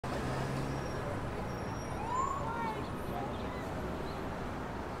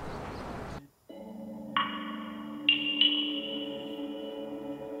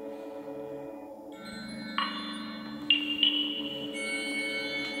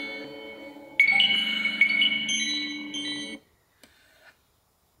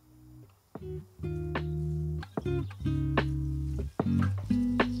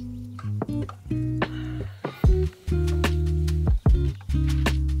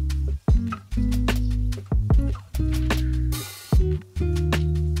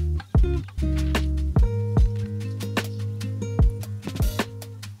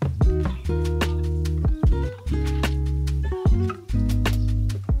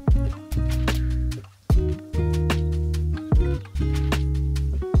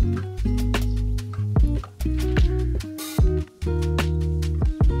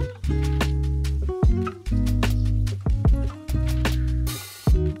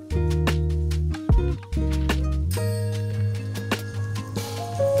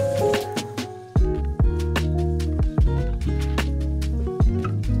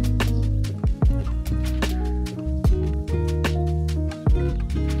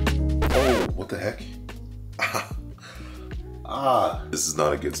the heck? This is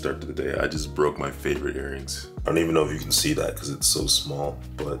not a good start to the day. I just broke my favorite earrings. I don't even know if you can see that because it's so small,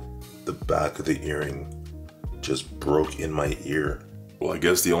 but the back of the earring just broke in my ear. Well, I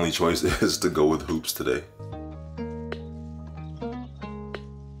guess the only choice is to go with hoops today.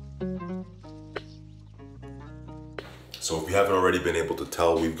 So if you haven't already been able to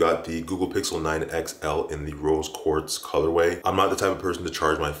tell, we've got the Google Pixel 9 XL in the rose quartz colorway. I'm not the type of person to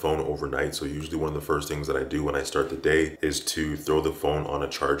charge my phone overnight, so usually one of the first things that I do when I start the day is to throw the phone on a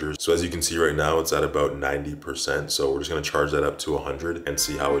charger. So as you can see right now, it's at about 90%. So we're just gonna charge that up to 100 and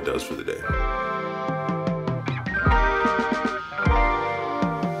see how it does for the day.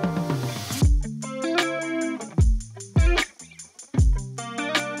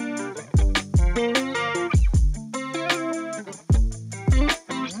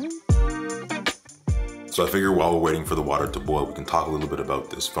 So I figure while we're waiting for the water to boil, we can talk a little bit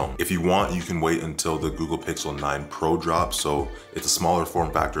about this phone. If you want, you can wait until the Google Pixel 9 Pro drops. So it's a smaller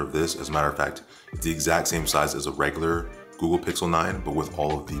form factor of this. As a matter of fact, it's the exact same size as a regular Google Pixel 9, but with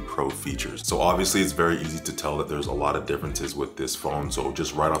all of the Pro features. So obviously it's very easy to tell that there's a lot of differences with this phone. So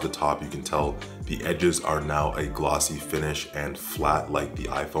just right off the top, you can tell the edges are now a glossy finish and flat like the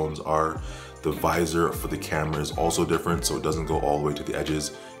iPhones are. The visor for the camera is also different, so it doesn't go all the way to the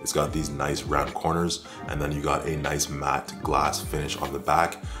edges. It's got these nice round corners, and then you got a nice matte glass finish on the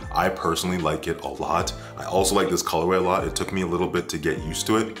back. I personally like it a lot. I also like this colorway a lot. It took me a little bit to get used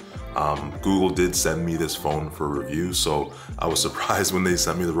to it. Google did send me this phone for review, so I was surprised when they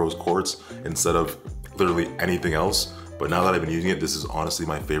sent me the rose quartz instead of literally anything else. But now that I've been using it, this is honestly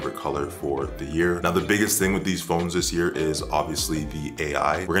my favorite color for the year. Now, the biggest thing with these phones this year is obviously the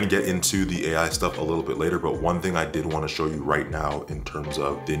AI. We're gonna get into the AI stuff a little bit later, but one thing I did wanna show you right now in terms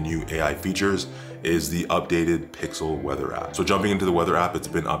of the new AI features is the updated Pixel weather app. So jumping into the weather app, it's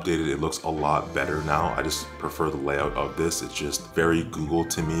been updated. It looks a lot better now. I just prefer the layout of this. It's just very Google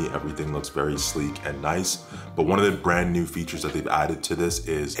to me. Everything looks very sleek and nice. But one of the brand new features that they've added to this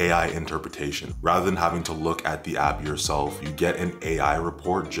is AI interpretation. Rather than having to look at the app yourself, you get an AI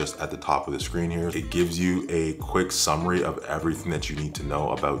report just at the top of the screen here. It gives you a quick summary of everything that you need to know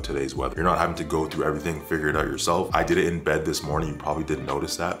about today's weather. You're not having to go through everything, figure it out yourself. I did it in bed this morning. You probably didn't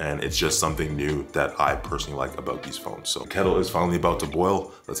notice that. And it's just something new that I personally like about these phones. So the kettle is finally about to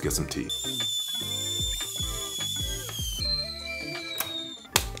boil. Let's get some tea.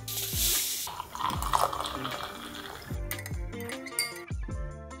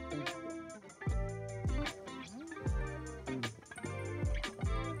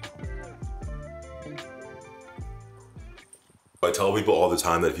 I tell people all the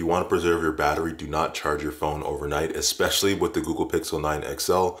time that if you want to preserve your battery, do not charge your phone overnight, especially with the Google Pixel 9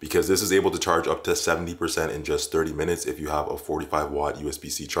 XL, because this is able to charge up to 70% in just 30 minutes if you have a 45-watt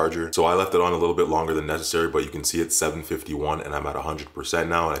USB-C charger. So I left it on a little bit longer than necessary, but you can see it's 7:51 and I'm at 100%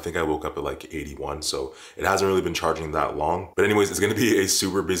 now, and I think I woke up at like 81, so it hasn't really been charging that long. But anyways, it's going to be a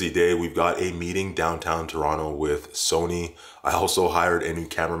super busy day. We've got a meeting downtown Toronto with Sony. I also hired a new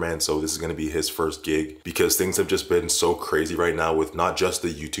cameraman, so this is going to be his first gig because things have just been so crazy right now with not just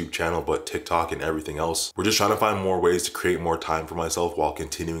the YouTube channel, but TikTok and everything else. We're just trying to find more ways to create more time for myself while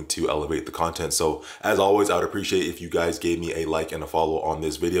continuing to elevate the content. So as always, I would appreciate if you guys gave me a like and a follow on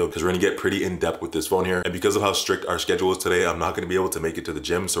this video because we're going to get pretty in depth with this phone here. And because of how strict our schedule is today, I'm not going to be able to make it to the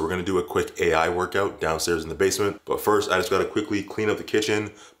gym. So we're going to do a quick AI workout downstairs in the basement. But first, I just got to quickly clean up the kitchen,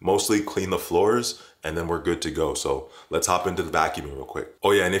 mostly clean the floors, and then we're good to go. So let's hop into the vacuuming real quick.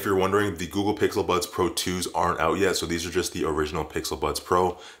 Oh yeah, and if you're wondering, the Google Pixel Buds Pro 2s aren't out yet. So these are just the original Pixel Buds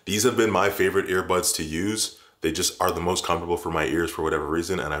Pro. These have been my favorite earbuds to use. They just are the most comfortable for my ears for whatever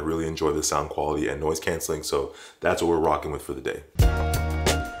reason. And I really enjoy the sound quality and noise canceling. So that's what we're rocking with for the day.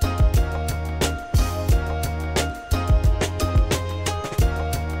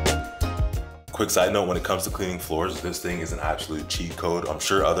 Quick side note, when it comes to cleaning floors, this thing is an absolute cheat code. I'm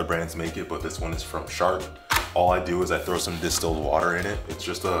sure other brands make it, but this one is from Shark. All I do is I throw some distilled water in it. It's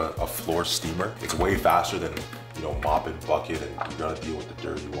just a floor steamer. It's way faster than, you know, mop and bucket, and you gotta deal with the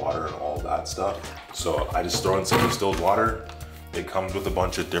dirty water and all that stuff. So I just throw in some distilled water. It comes with a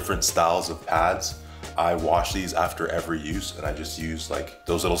bunch of different styles of pads. I wash these after every use, and I just use like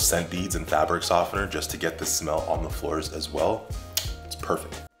those little scent beads and fabric softener just to get the smell on the floors as well. It's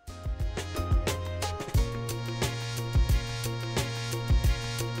perfect.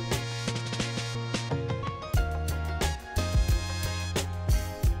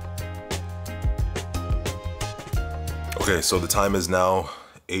 Okay, so the time is now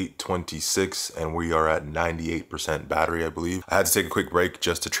 8:26 and we are at 98% battery, I believe. I had to take a quick break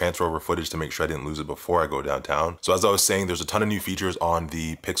just to transfer over footage to make sure I didn't lose it before I go downtown. So as I was saying, there's a ton of new features on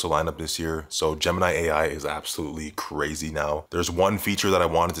the Pixel lineup this year. So Gemini AI is absolutely crazy now. There's one feature that I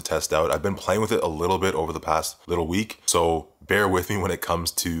wanted to test out. I've been playing with it a little bit over the past little week, so bear with me when it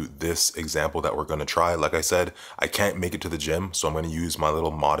comes to this example that we're going to try. Like I said, I can't make it to the gym, so I'm going to use my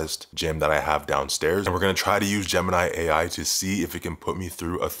little modest gym that I have downstairs, and we're going to try to use Gemini AI to see if it can put me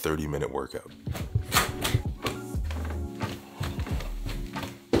through a 30-minute workout.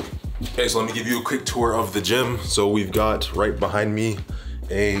 Okay, so let me give you a quick tour of the gym. So we've got right behind me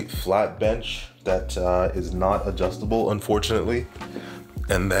a flat bench that is not adjustable, unfortunately.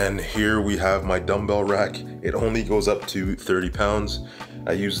 And then here we have my dumbbell rack. It only goes up to 30 pounds.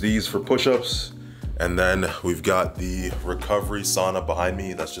 I use these for push-ups. And then we've got the recovery sauna behind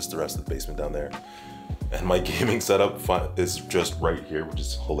me. That's just the rest of the basement down there. And my gaming setup is just right here, which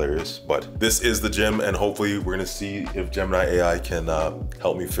is hilarious. But this is the gym, and hopefully we're gonna see if Gemini AI can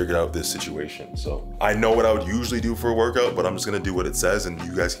help me figure out this situation. So I know what I would usually do for a workout, but I'm just gonna do what it says and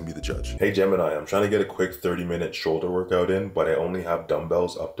you guys can be the judge. Hey Gemini, I'm trying to get a quick 30-minute shoulder workout in, but I only have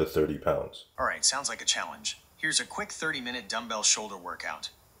dumbbells up to 30 pounds. All right, sounds like a challenge. Here's a quick 30-minute dumbbell shoulder workout.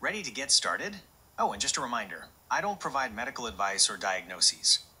 Ready to get started? Oh, and just a reminder, I don't provide medical advice or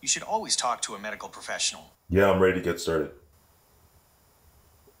diagnoses. You should always talk to a medical professional. Yeah, I'm ready to get started.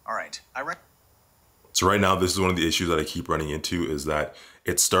 All right, So right now, this is one of the issues that I keep running into, is that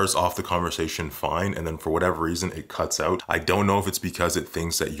it starts off the conversation fine, and then for whatever reason, it cuts out. I don't know if it's because it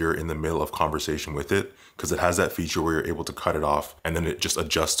thinks that you're in the middle of conversation with it, because it has that feature where you're able to cut it off, and then it just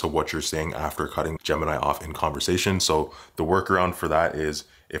adjusts to what you're saying after cutting Gemini off in conversation. So the workaround for that is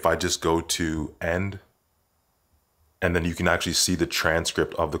if I just go to end, and then you can actually see the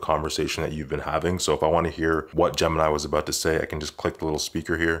transcript of the conversation that you've been having. So if I want to hear what Gemini was about to say, I can just click the little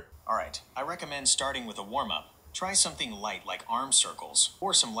speaker here. All right, I recommend starting with a warm-up. Try something light like arm circles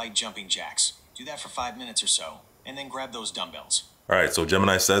or some light jumping jacks. Do that for 5 minutes or so, and then grab those dumbbells. All right, so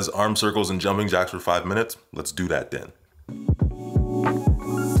Gemini says arm circles and jumping jacks for 5 minutes. Let's do that then.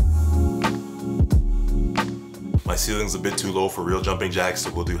 My ceiling's a bit too low for real jumping jacks,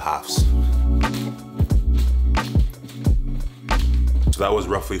 so we'll do halves. So that was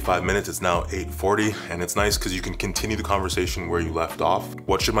roughly 5 minutes. It's now 8:40, and it's nice because you can continue the conversation where you left off.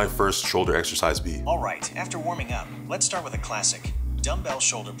 What should my first shoulder exercise be? All right, after warming up, let's start with a classic. Dumbbell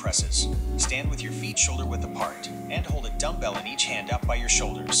shoulder presses. Stand with your feet shoulder width apart and hold a dumbbell in each hand up by your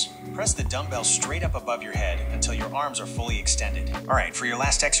shoulders. Press the dumbbell straight up above your head until your arms are fully extended. All right, for your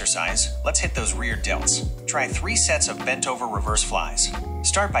last exercise, let's hit those rear delts. Try 3 sets of bent over reverse flies.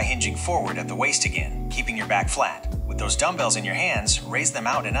 Start by hinging forward at the waist again, keeping your back flat. With those dumbbells in your hands, raise them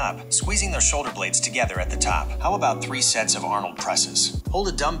out and up, squeezing those shoulder blades together at the top. How about 3 sets of Arnold presses? Hold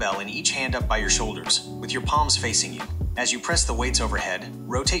a dumbbell in each hand up by your shoulders, with your palms facing you. As you press the weights overhead,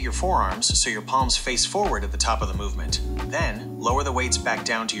 rotate your forearms so your palms face forward at the top of the movement. Then, lower the weights back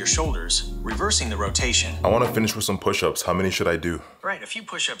down to your shoulders, reversing the rotation. I want to finish with some push-ups. How many should I do? Right, a few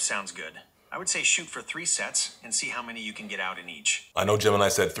push-ups sounds good. I would say shoot for 3 sets and see how many you can get out in each. I know Gemini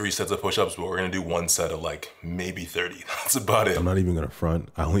said 3 sets of push-ups, but we're gonna do 1 set of like maybe 30. That's about it. I'm not even gonna front.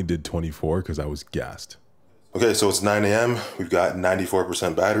 I only did 24 because I was gassed. Okay, so it's 9 a.m. We've got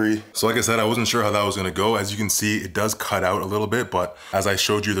 94% battery. So like I said, I wasn't sure how that was gonna go. As you can see, it does cut out a little bit, but as I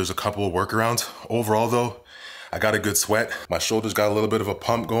showed you, there's a couple of workarounds. Overall though, I got a good sweat. My shoulders got a little bit of a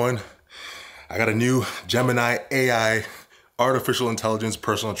pump going. I got a new Gemini AI artificial intelligence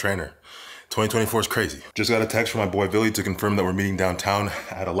personal trainer. 2024 is crazy. Just got a text from my boy Billy to confirm that we're meeting downtown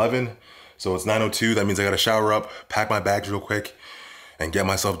at 11. So it's 9:02, that means I gotta shower up, pack my bags real quick, and get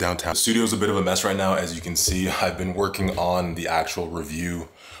myself downtown. The studio's a bit of a mess right now. As you can see, I've been working on the actual review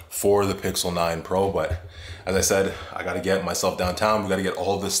for the Pixel 9 Pro, but as I said, I gotta get myself downtown. We gotta get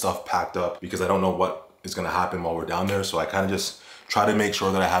all this stuff packed up because I don't know what is gonna happen while we're down there. So I kind of just try to make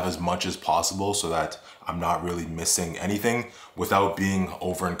sure that I have as much as possible so that I'm not really missing anything without being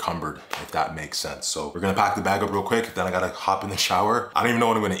over encumbered, if that makes sense. So we're gonna pack the bag up real quick, then I gotta hop in the shower. I don't even know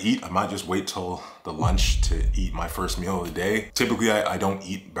what I'm gonna eat. I might just wait till the lunch to eat my first meal of the day. Typically, I don't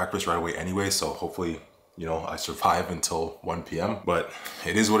eat breakfast right away anyway, so hopefully, you know, I survive until 1 p.m. But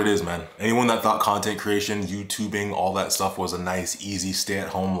it is what it is, man. Anyone that thought content creation, YouTubing, all that stuff was a nice, easy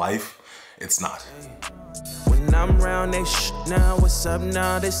stay-at-home life, it's not. When I'm round, they now, what's up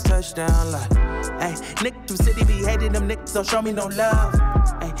now, this touchdown like, hey, niggas from city be hating them niggas, don't show me no love.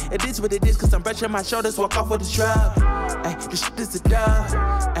 Hey, it is what it is, cause I'm brushing my shoulders, walk off with a shrug. Hey, this shit is a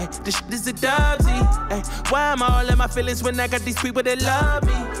dub. Hey, this shit is a dubsy. Hey, why am I all in my feelings when I got these people that love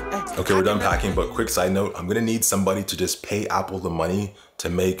me? Hey, Okay, we're done packing, but quick side note, I'm gonna need somebody to just pay Apple the money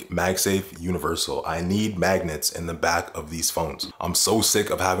to make MagSafe universal. I need magnets in the back of these phones. I'm so sick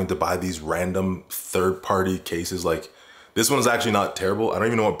of having to buy these random third-party cases. Like, this one's actually not terrible. I don't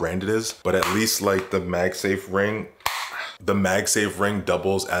even know what brand it is, but at least like the MagSafe ring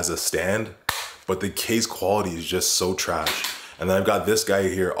doubles as a stand, but the case quality is just so trash. And then I've got this guy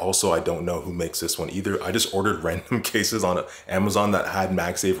here. Also, I don't know who makes this one either. I just ordered random cases on Amazon that had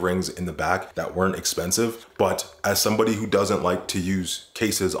MagSafe rings in the back that weren't expensive. But as somebody who doesn't like to use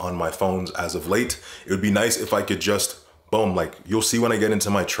cases on my phones as of late, it would be nice if I could just, boom, like you'll see when I get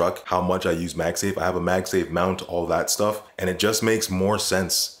into my truck how much I use MagSafe. I have a MagSafe mount, all that stuff. And it just makes more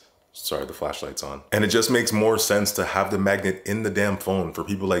sense. Sorry, the flashlight's on. And it just makes more sense to have the magnet in the damn phone for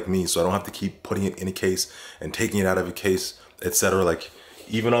people like me, so I don't have to keep putting it in a case and taking it out of a case, etc. Like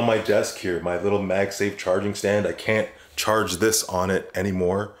even on my desk here, my little MagSafe charging stand, I can't charge this on it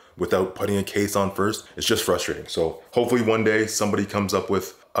anymore without putting a case on first. It's just frustrating. So hopefully one day somebody comes up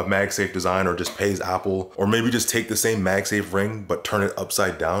with a MagSafe design, or just pays Apple, or maybe just take the same MagSafe ring but turn it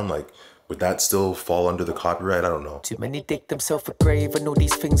upside down. Like, would that still fall under the copyright? I don't know. Too many dig themselves a grave and all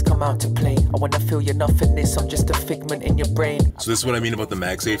these things come out to play. I wanna feel you're nothingness, I'm just a figment in your brain. So this is what I mean about the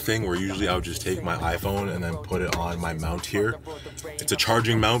MagSafe thing, where usually I would just take my iPhone and then put it on my mount here. It's a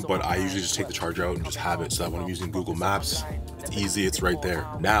charging mount, but I usually just take the charger out and just have it so that when I'm using Google Maps, it's easy, it's right there.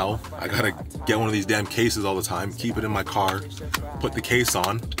 Now, I gotta get one of these damn cases all the time, keep it in my car, put the case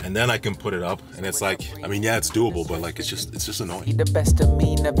on, and then I can put it up. And it's like, I mean, yeah, it's doable, but like, it's just annoying. Be the best of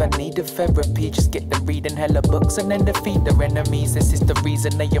me, never need a therapy. Just get them reading hella books and then defeat their enemies. This is the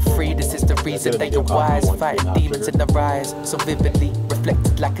reason that you're free, this is the reason that you're wise. Fighting demons in the rise, so vividly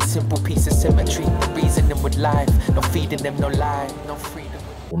reflected like a simple piece of symmetry. The reasoning with life, no feeding them, no lie, no freedom.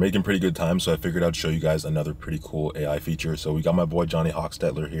 We're making pretty good time, so I figured I'd show you guys another pretty cool AI feature. So we got my boy Johnny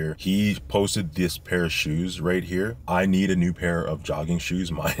Hochstetler here. He posted this pair of shoes right here. I need a new pair of jogging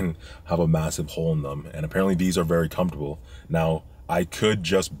shoes. Mine have a massive hole in them, and apparently these are very comfortable. Now, I could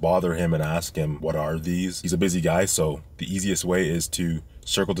just bother him and ask him, what are these? He's a busy guy, so the easiest way is to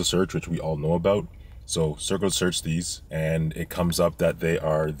circle to search, which we all know about. So circle to search these, and it comes up that they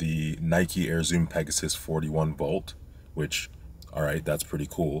are the Nike Air Zoom Pegasus 41 Volt, which, all right, that's pretty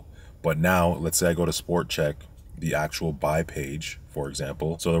cool. But now, let's say I go to Sport Check, the actual buy page, for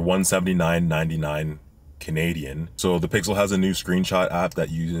example. So they're $179.99 Canadian. So the Pixel has a new screenshot app that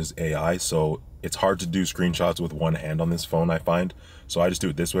uses AI, so it's hard to do screenshots with one hand on this phone, I find. So I just do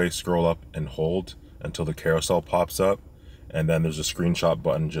it this way, scroll up and hold until the carousel pops up. And then there's a screenshot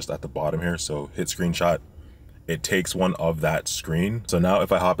button just at the bottom here. So hit screenshot, it takes one of that screen. So now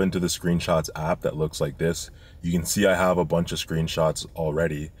if I hop into the screenshots app that looks like this, you can see I have a bunch of screenshots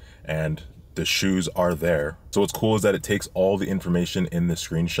already and the shoes are there. So what's cool is that it takes all the information in the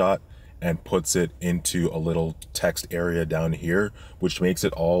screenshot and puts it into a little text area down here, which makes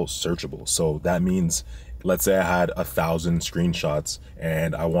it all searchable. So that means, let's say I had 1,000 screenshots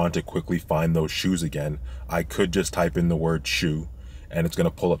and I want to quickly find those shoes again. I could just type in the word shoe and it's gonna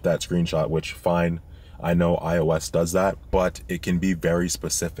pull up that screenshot, which fine, I know iOS does that, but it can be very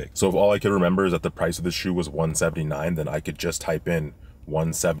specific. So if all I could remember is that the price of the shoe was $179, then I could just type in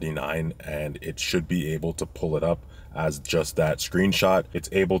 179 and it should be able to pull it up as just that screenshot. It's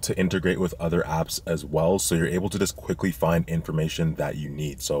able to integrate with other apps as well, so you're able to just quickly find information that you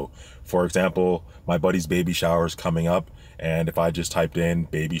need. So for example, my buddy's baby shower is coming up, and if I just typed in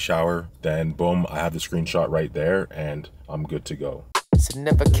baby shower, then boom, I have the screenshot right there and I'm good to go. So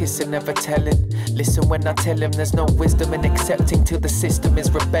never kissing, never telling. Listen when I tell him there's no wisdom in accepting till the system is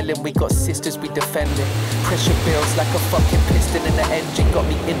rebelling. We got sisters we defending. Pressure builds like a fucking piston in the engine, got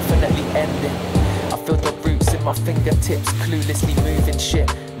me infinitely ending. I feel the roots in my fingertips, cluelessly moving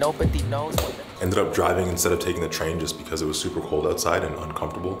shit. Nobody knows. Ended up driving instead of taking the train just because it was super cold outside and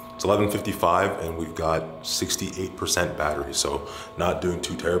uncomfortable. It's 11:55 and we've got 68% battery, so not doing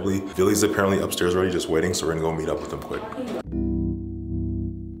too terribly. Billy's apparently upstairs already just waiting, so we're gonna go meet up with him quick.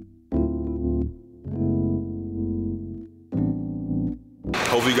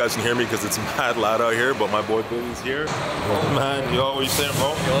 Hopefully you guys can hear me because it's mad loud out here, but my boy Billy's here. Oh, man, yo, what you saying, bro?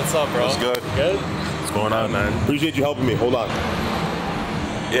 Yo, what's up, bro? What's good? Good? What's going on, man? Appreciate you helping me. Hold on.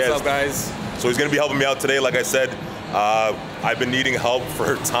 What's up, guys? So he's gonna be helping me out today. Like I said, I've been needing help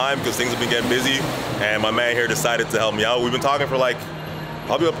for time because things have been getting busy, and my man here decided to help me out. We've been talking for like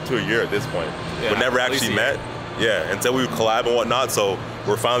probably up to a year at this point, but never actually met. Yeah, until we would collab and whatnot. So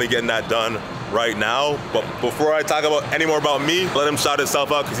we're finally getting that done right now. But before I talk about any more about me, let him shout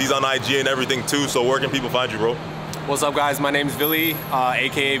himself out because he's on IG and everything too. So where can people find you, bro? What's up, guys? My name is Villy,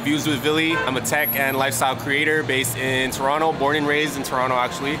 aka Views with Villy. I'm a tech and lifestyle creator based in Toronto, born and raised in Toronto,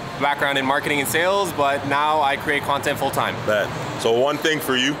 actually. Background in marketing and sales, but now I create content full time. Bet. So one thing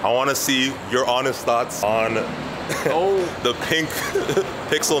for you, I want to see your honest thoughts on the pink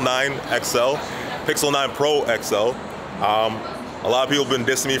Pixel 9 XL, Pixel 9 Pro XL. A lot of people have been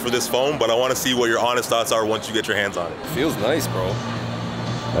dissing me for this phone, but I want to see what your honest thoughts are once you get your hands on it. Feels nice, bro.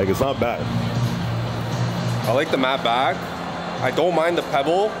 Like, it's not bad. I like the matte back. I don't mind the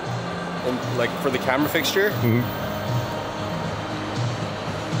pebble, and like for the camera fixture. Mm-hmm.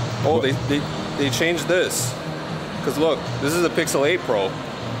 Oh, they changed this. Cause look, this is a Pixel 8 Pro,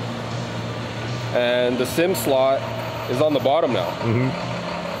 and the SIM slot is on the bottom now. Mm-hmm.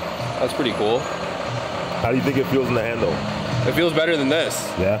 That's pretty cool. How do you think it feels in the hand, though? It feels better than this.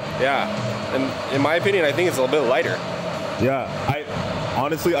 Yeah. Yeah, and in my opinion, I think it's a little bit lighter. Yeah.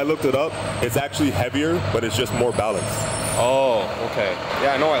 Honestly, I looked it up. It's actually heavier, but it's just more balanced. Oh, okay.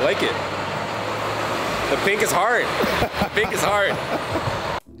 Yeah, no, I like it. The pink is hard. The pink is hard.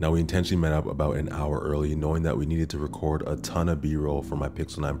 Now, we intentionally met up about an hour early, knowing that we needed to record a ton of B-roll for my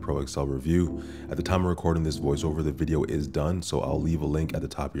Pixel 9 Pro XL review. At the time of recording this voiceover, the video is done, so I'll leave a link at the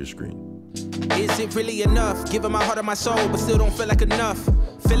top of your screen. Is it really enough? Giving my heart and my soul, but still don't feel like enough.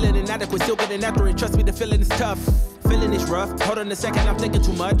 Feeling inadequate, still getting after it. Trust me, the feeling is tough. Feeling is rough. Hold on a second, I'm thinking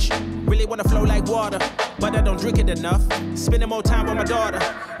too much. Really wanna flow like water, but I don't drink it enough. Spending more time with my daughter.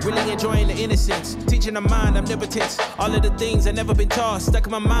 Really enjoying the innocence. Teaching her mind omnipotence. All of the things I never been taught. Stuck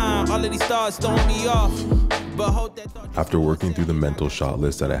in my mind. All of these thoughts throwing me off. But hold that thought. After working through the mental shot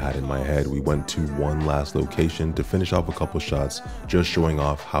list that I had in my head, we went to one last location to finish off a couple shots, just showing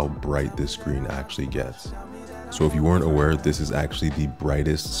off how bright this screen actually gets. So if you weren't aware, this is actually the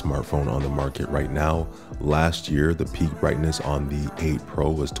brightest smartphone on the market right now. Last year, the peak brightness on the 8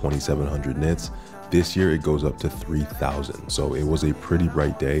 Pro was 2700 nits. This year it goes up to 3000. So it was a pretty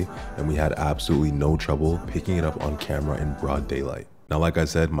bright day, and we had absolutely no trouble picking it up on camera in broad daylight. Now, like I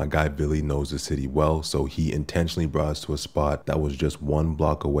said, my guy Billy knows the city well, so he intentionally brought us to a spot that was just 1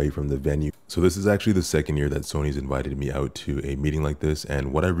 block away from the venue. So this is actually the second year that Sony's invited me out to a meeting like this,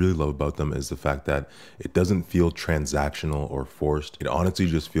 and what I really love about them is the fact that it doesn't feel transactional or forced. It honestly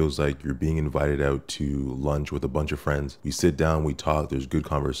just feels like you're being invited out to lunch with a bunch of friends. We sit down, we talk, there's good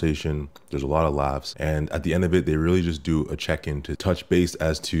conversation, there's a lot of laughs, and at the end of it, they really just do a check-in to touch base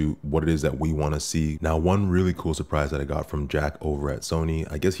as to what it is that we want to see. Now, one really cool surprise that I got from Jack over at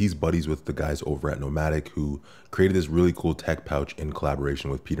Sony, I guess he's buddies with the guys over at Nomadic who created this really cool tech pouch in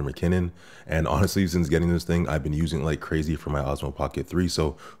collaboration with Peter McKinnon. And honestly, since getting this thing, I've been using it like crazy for my Osmo Pocket 3.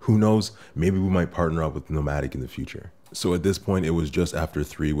 So who knows, maybe we might partner up with Nomadic in the future. So at this point, it was just after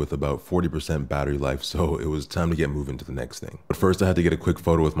 3 with about 40% battery life, so it was time to get moving to the next thing. But first, I had to get a quick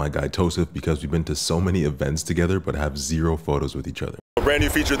photo with my guy Tosif because we've been to so many events together but have 0 photos with each other. A brand new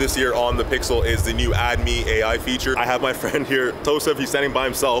feature this year on the Pixel is the new Add Me AI feature. I have my friend here, Tosif, he's standing by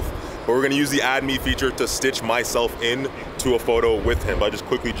himself, but we're gonna use the Add Me feature to stitch myself in to a photo with him. I just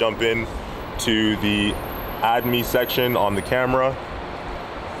quickly jump in to the Add Me section on the camera,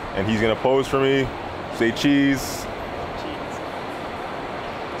 and he's gonna pose for me, say cheese.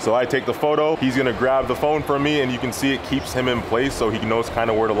 So I take the photo, he's gonna grab the phone from me, and you can see it keeps him in place so he knows kind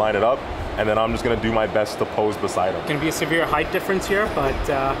of where to line it up. And then I'm just gonna do my best to pose beside him. Gonna be a severe height difference here, but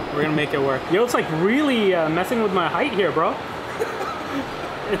we're gonna make it work. Yo, it's like really messing with my height here, bro.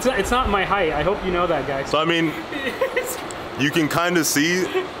 It's not my height. I hope you know that, guys. So I mean, you can kind of see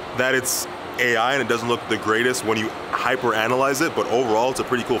that it's AI and it doesn't look the greatest when you hyper analyze it, but overall it's a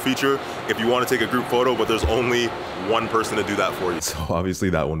pretty cool feature if you want to take a group photo, but there's only one person to do that for you. So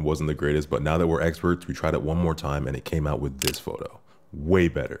obviously that one wasn't the greatest, but now that we're experts, we tried it one more time and it came out with this photo. Way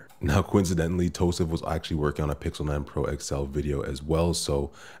better. Now, coincidentally, Tosif was actually working on a Pixel 9 Pro XL video as well,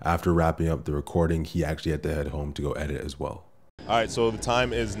 so after wrapping up the recording, he actually had to head home to go edit as well. All right, so the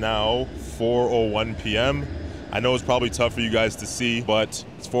time is now 4:01 p.m. I know it's probably tough for you guys to see, but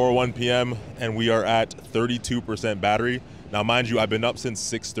it's 4:01 p.m. and we are at 32% battery. Now, mind you, I've been up since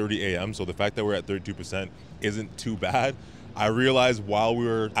 6:30 a.m., so the fact that we're at 32% isn't too bad. I realized while we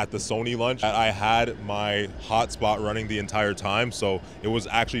were at the Sony lunch that I had my hotspot running the entire time, so it was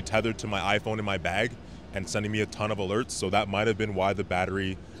actually tethered to my iPhone in my bag and sending me a ton of alerts, so that might have been why the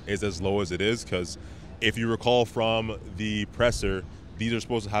battery is as low as it is, because if you recall from the presser, these are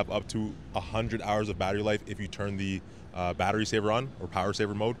supposed to have up to 100 hours of battery life if you turn the battery saver on, or power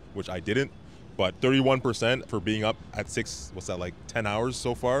saver mode, which I didn't. But 31% for being up at 10 hours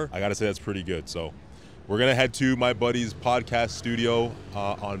so far, I gotta say that's pretty good. So we're gonna head to my buddy's podcast studio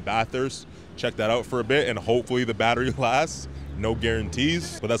on Bathurst, check that out for a bit, and hopefully the battery lasts. No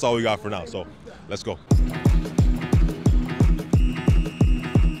guarantees, but that's all we got for now, so let's go.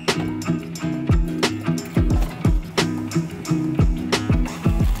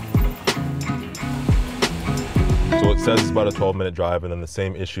 So it says it's about a 12-minute drive, and then the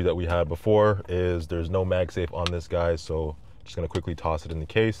same issue that we had before is there's no MagSafe on this guy, so just gonna quickly toss it in the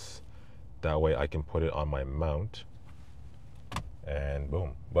case. That way I can put it on my mount, and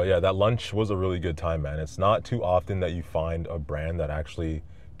boom. But yeah, that lunch was a really good time, man. It's not too often that you find a brand that actually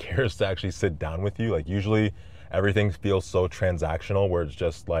cares to actually sit down with you. Like usually everything feels so transactional where it's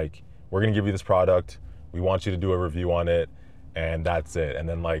just like, we're gonna give you this product, we want you to do a review on it, and that's it. And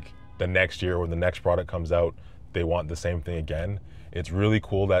then like the next year when the next product comes out, they want the same thing again. It's really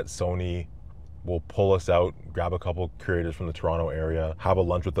cool that Sony will pull us out, grab a couple creators from the Toronto area, have a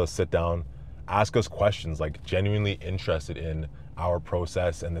lunch with us, sit down, ask us questions, like genuinely interested in our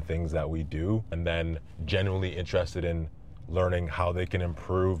process and the things that we do, and then genuinely interested in learning how they can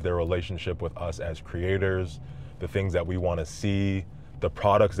improve their relationship with us as creators, the things that we want to see, the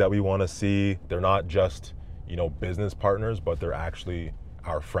products that we want to see. They're not just, you know, business partners, but they're actually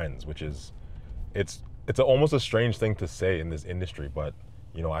our friends, which is, it's almost a strange thing to say in this industry, but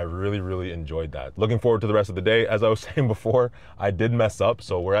you know, I really enjoyed that. Looking forward to the rest of the day. As I was saying before, I did mess up,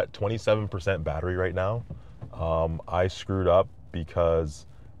 so we're at 27% battery right now. I screwed up because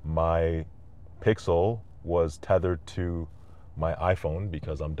my Pixel was tethered to my iPhone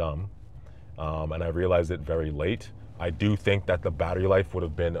because I'm dumb, and I realized it very late. I do think that the battery life would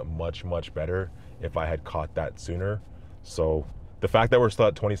have been much better if I had caught that sooner. So the fact that we're still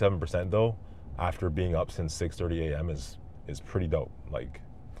at 27% though, after being up since 6:30 a.m. is pretty dope. Like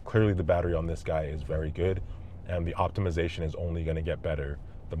clearly the battery on this guy is very good, and the optimization is only gonna get better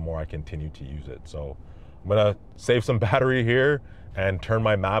the more I continue to use it. So I'm gonna save some battery here and turn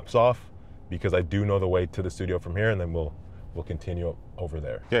my maps off because I do know the way to the studio from here, and then we'll continue over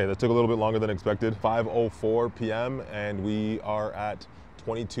there. Okay, that took a little bit longer than expected. 5:04 p.m. and we are at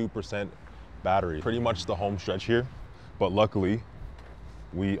 22% battery. Pretty much the home stretch here, but luckily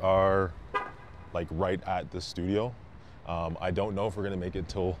we are like right at the studio. I don't know if we're gonna make it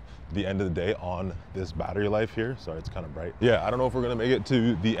till the end of the day on this battery life here. Sorry, it's kind of bright. Yeah, I don't know if we're gonna make it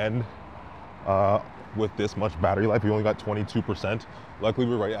to the end with this much battery life. We only got 22%. Luckily,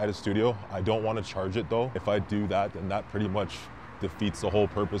 we're right at a studio. I don't want to charge it though. If I do that, then that pretty much defeats the whole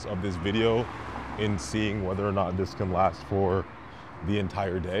purpose of this video in seeing whether or not this can last for the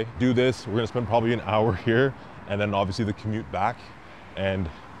entire day. Do this, we're gonna spend probably an hour here, and then obviously the commute back, and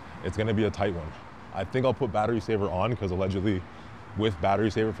it's gonna be a tight one. I think I'll put battery saver on because allegedly with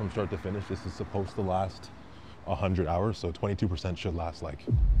battery saver from start to finish, this is supposed to last 100 hours. So 22% should last, like,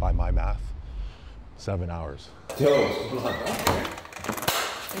 by my math, 7 hours. Yo, what's going on?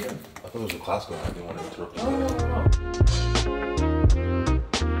 I thought it was a class going on. I didn't want to interrupt you.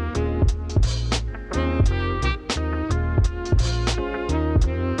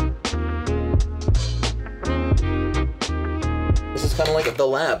 This is kind of like the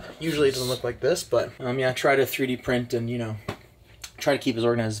lab. Usually it doesn't look like this, but yeah, try to 3D print and, you know, try to keep as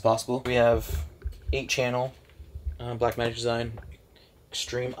organized as possible. We have 8-channel Blackmagic Design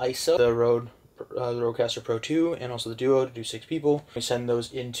Extreme ISO, the Rodecaster Pro 2, and also the Duo to do 6 people. We send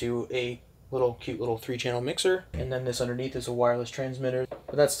those into a cute little 3-channel mixer, and then this underneath is a wireless transmitter.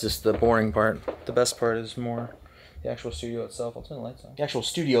 But that's just the boring part. The best part is more the actual studio itself. I'll turn the lights on. The actual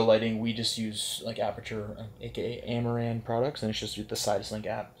studio lighting, we just use like Aperture, aka Amaran products, and it's just the Siduslink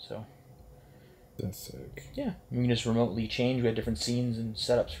app. So that's sick. Yeah, we can just remotely change. We have different scenes and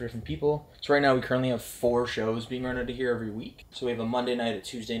setups for different people. So right now we currently have 4 shows being run out of here every week. So we have a Monday night, a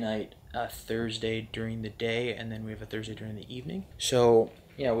Tuesday night, a Thursday during the day, and then we have a Thursday during the evening. So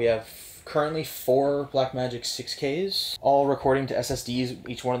yeah, we have currently 4 Blackmagic 6Ks, all recording to SSDs.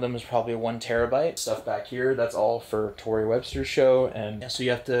 Each one of them is probably a 1 terabyte. Stuff back here, that's all for Tori Webster's show. And yeah, so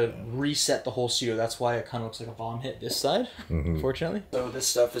you have to reset the whole studio. That's why it kind of looks like a bomb hit this side, unfortunately. So this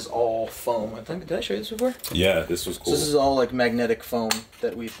stuff is all foam. Did I show you this before? Yeah, this was cool. So this is all like magnetic foam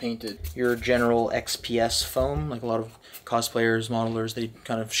that we've painted. Your general XPS foam, like a lot of cosplayers, modelers, they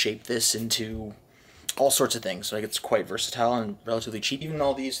kind of shape this into all sorts of things. Like it's quite versatile and relatively cheap. Even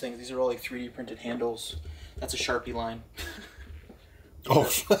all these things, these are all like 3D printed handles. That's a Sharpie line. Oh,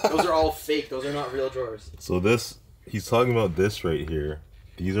 those are all fake. Those are not real drawers. So this, he's talking about this right here.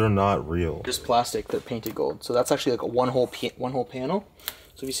 These are not real. Just plastic. They're painted gold. So that's actually like a one whole panel.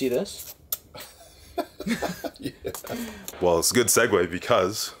 So if you see this. Yeah. Well, it's a good segue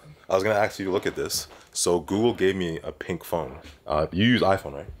because I was gonna ask you to look at this. So Google gave me a pink phone. You use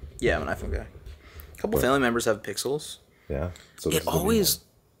iPhone, right? Yeah, I'm an iPhone guy. A couple family members have Pixels. Yeah. So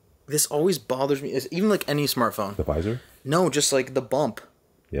this always bothers me. It's even like any smartphone. The visor? No, just like the bump.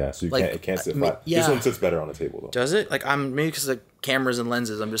 Yeah, so you like, it can't sit flat. Yeah. This one sits better on the table though. Does it? Like I'm maybe because like cameras and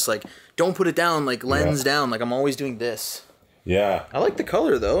lenses. I'm just like, don't put it down. Like lens down. Like I'm always doing this. Yeah. I like the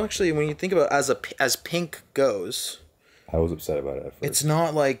color though. Actually, when you think about as pink goes, I was upset about it at first. it's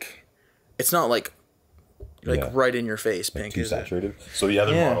not like right in your face pink, Too is saturated. So the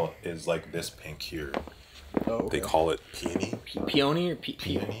other model is like this pink here. it? Oh, okay. They call it peony. Peony or Peony?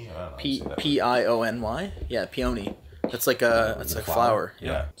 I don't know how to say that. P-I-O-N-Y? Yeah, peony. That's like a flower.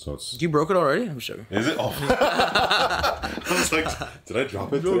 Yeah. So it's. You broke it already? I'm joking. Is it? Oh. I was like, did I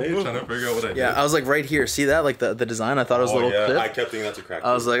drop it today? Trying to figure out what I did. Yeah, I was like right here. See that? Like the design? I thought it was a little clip. I kept thinking that's a crack.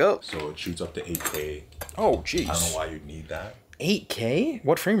 I was like, oh. So it shoots up to 8K. Oh, jeez. I don't know why you'd need that. 8K?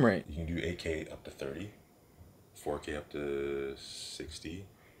 What frame rate? You can do 8K up to 30. 4K up to 60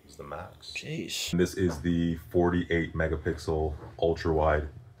 is the max. Jeez. And this is the 48 megapixel ultra wide.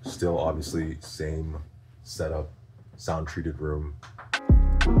 Still obviously same setup, sound treated room.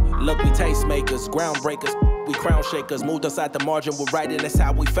 Look, we tastemakers, groundbreakers, we crown shakers. Moved inside the margin, we're writing, that's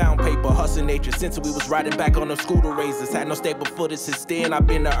how we found paper. Hustle nature, since we was riding back on the scooter razors. Had no stable footage since then, I've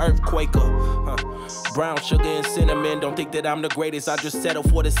been the earthquaker. Brown sugar and cinnamon, don't think that I'm the greatest, I just settle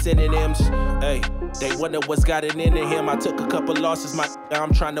for the synonyms. Hey, they wonder what's got it into him. I took a couple losses,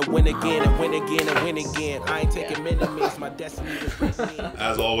 I'm trying to win again and win again and win again. I ain't taking many minutes, my destiny is written.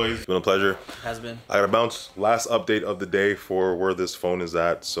 As always, it's been a pleasure. Has been. I gotta bounce. Last update of the day for where this phone is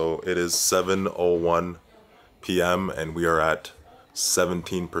at. So it is 7:01 p.m. and we are at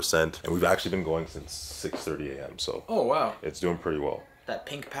 17%. And we've actually been going since 6:30 a.m. So Oh, wow. it's doing pretty well. That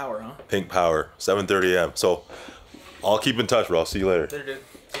pink power, huh? Pink power, 7:30 a.m. So I'll keep in touch, bro. I'll see you later. Later, dude.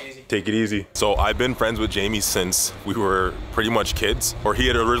 Take it easy. Take it easy. So I've been friends with Jamie since we were pretty much kids, or he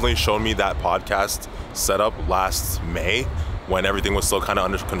had originally shown me that podcast setup last May when everything was still kind of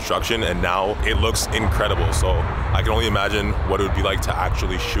under construction, and now it looks incredible. So I can only imagine what it would be like to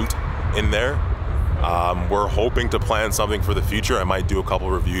actually shoot in there. We're hoping to plan something for the future. I might do a couple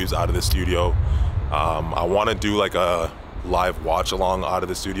reviews out of the studio. I want to do like a live watch along out of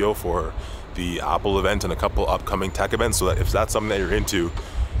the studio for the Apple event and a couple upcoming tech events, so that if that's something that you're into,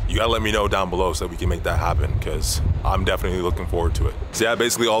 you gotta let me know down below so that we can make that happen, because I'm definitely looking forward to it. So yeah,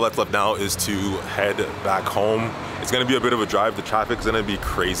 basically all that's left now is to head back home. It's gonna be a bit of a drive. The traffic's gonna be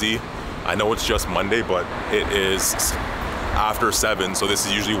crazy. I know it's just Monday, but it is after 7, so this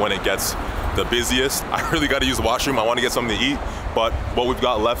is usually when it gets the busiest. I really gotta use the washroom. I wanna get something to eat, but what we've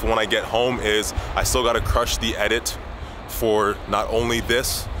got left when I get home is I still gotta crush the edit for not only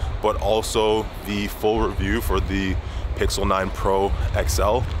this, but also the full review for the Pixel 9 Pro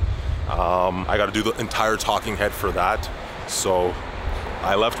XL. I gotta do the entire talking head for that. So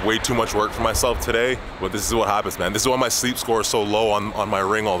I left way too much work for myself today, but this is what happens, man. This is why my sleep score is so low on my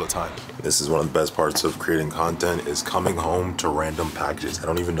Ring all the time. This is one of the best parts of creating content, is coming home to random packages. I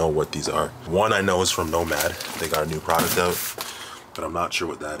don't even know what these are. One I know is from Nomad. They got a new product out, but I'm not sure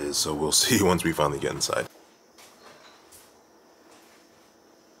what that is, so we'll see once we finally get inside.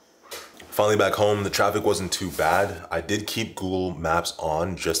 Finally back home, the traffic wasn't too bad. I did keep Google Maps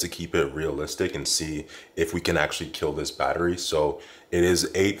on just to keep it realistic and see if we can actually kill this battery. So it is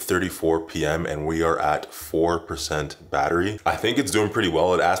 8:34 p.m. and we are at 4% battery. I think it's doing pretty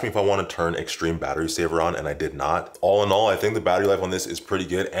well. It asked me if I want to turn extreme battery saver on, and I did not. All in all, I think the battery life on this is pretty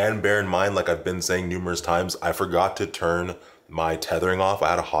good. And bear in mind, like I've been saying numerous times, I forgot to turn my tethering off.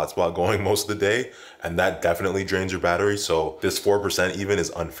 I had a hotspot going most of the day, and that definitely drains your battery. So this 4% even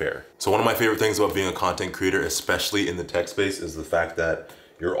is unfair. So one of my favorite things about being a content creator, especially in the tech space, is the fact that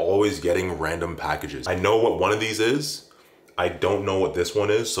you're always getting random packages. I know what one of these is. I don't know what this one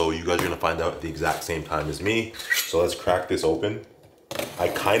is. So you guys are gonna find out at the exact same time as me. So let's crack this open. I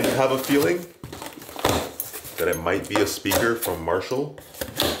kind of have a feeling that it might be a speaker from Marshall,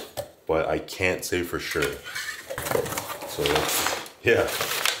 but I can't say for sure. So yeah,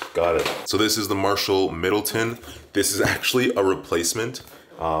 got it. So this is the Marshall Middleton. This is actually a replacement.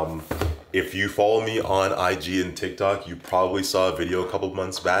 If you follow me on IG and TikTok, you probably saw a video a couple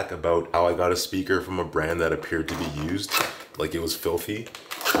months back about how I got a speaker from a brand that appeared to be used, like it was filthy.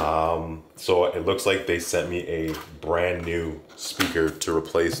 So it looks like they sent me a brand new speaker to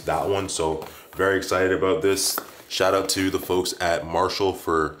replace that one. So very excited about this. Shout out to the folks at Marshall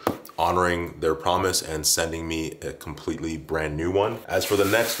for honoring their promise and sending me a completely brand new one. As for the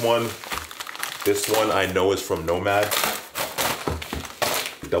next one, this one I know is from Nomad.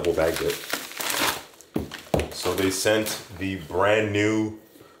 Double bagged it. So they sent the brand new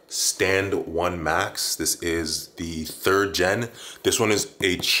Stand 1 Max. This is the 3rd gen. This one is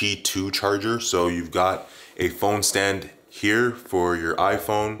a Qi 2 charger. So you've got a phone stand here for your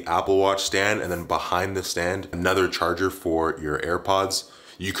iPhone, Apple Watch stand, and then behind the stand, another charger for your AirPods.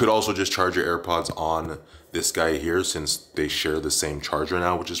 You could also just charge your AirPods on this guy here, since they share the same charger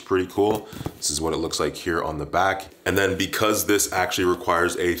now, which is pretty cool. This is what it looks like here on the back. And then because this actually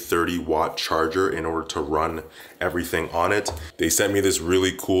requires a 30-watt charger in order to run everything on it, they sent me this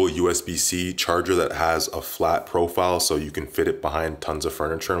really cool USB-C charger that has a flat profile so you can fit it behind tons of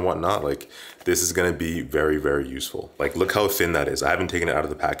furniture and whatnot. Like, this is gonna be very, very useful. Like, look how thin that is. I haven't taken it out of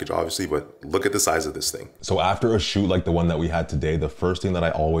the package, obviously, but look at the size of this thing. So after a shoot like the one that we had today, the first thing that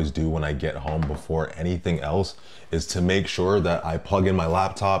I always do when I get home before anything else is to make sure that I plug in my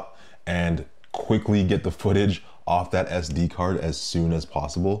laptop and quickly get the footage off that SD card as soon as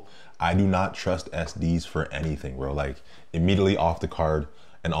possible. I do not trust SDs for anything, bro. Like, immediately off the card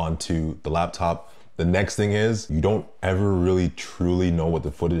and onto the laptop. The next thing is, you don't ever really truly know what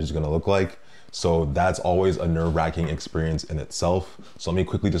the footage is gonna look like. So that's always a nerve-wracking experience in itself. So let me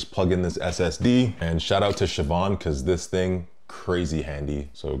quickly just plug in this SSD, and shout out to Siobhan, because this thing, crazy handy.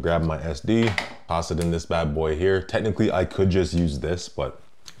 So grab my SD, toss it in this bad boy here. Technically I could just use this, but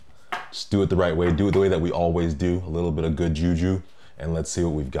just do it the right way. Do it the way that we always do. A little bit of good juju, and let's see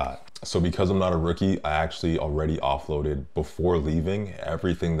what we've got. So because I'm not a rookie, I actually already offloaded before leaving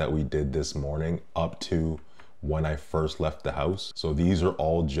everything that we did this morning up to when I first left the house. So these are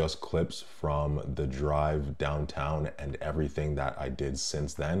all just clips from the drive downtown and everything that I did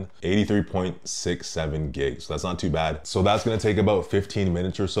since then. 83.67 gigs, so that's not too bad. So that's gonna take about 15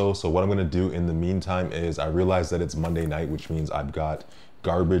 minutes or so. So what I'm gonna do in the meantime is, I realize that it's Monday night, which means I've got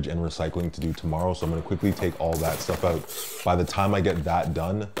garbage and recycling to do tomorrow. So I'm gonna quickly take all that stuff out. By the time I get that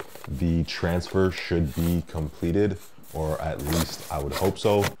done, the transfer should be completed, or at least I would hope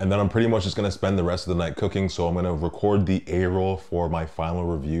so. And then I'm pretty much just gonna spend the rest of the night cooking. So I'm gonna record the A-roll for my final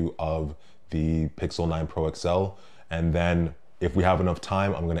review of the Pixel 9 Pro XL. And then if we have enough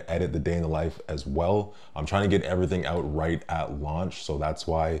time, I'm gonna edit the day in the life as well. I'm trying to get everything out right at launch. So that's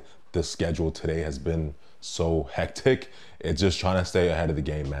why the schedule today has been so hectic. It's just trying to stay ahead of the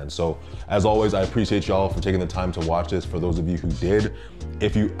game, man. So as always, I appreciate y'all for taking the time to watch this. For those of you who did,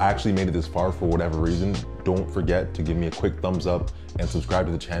 if you actually made it this far for whatever reason, don't forget to give me a quick thumbs up and subscribe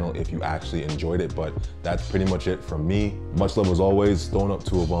to the channel if you actually enjoyed it. But that's pretty much it from me. Much love as always, throwing up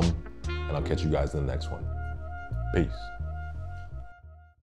 2 of them, and I'll catch you guys in the next one. Peace.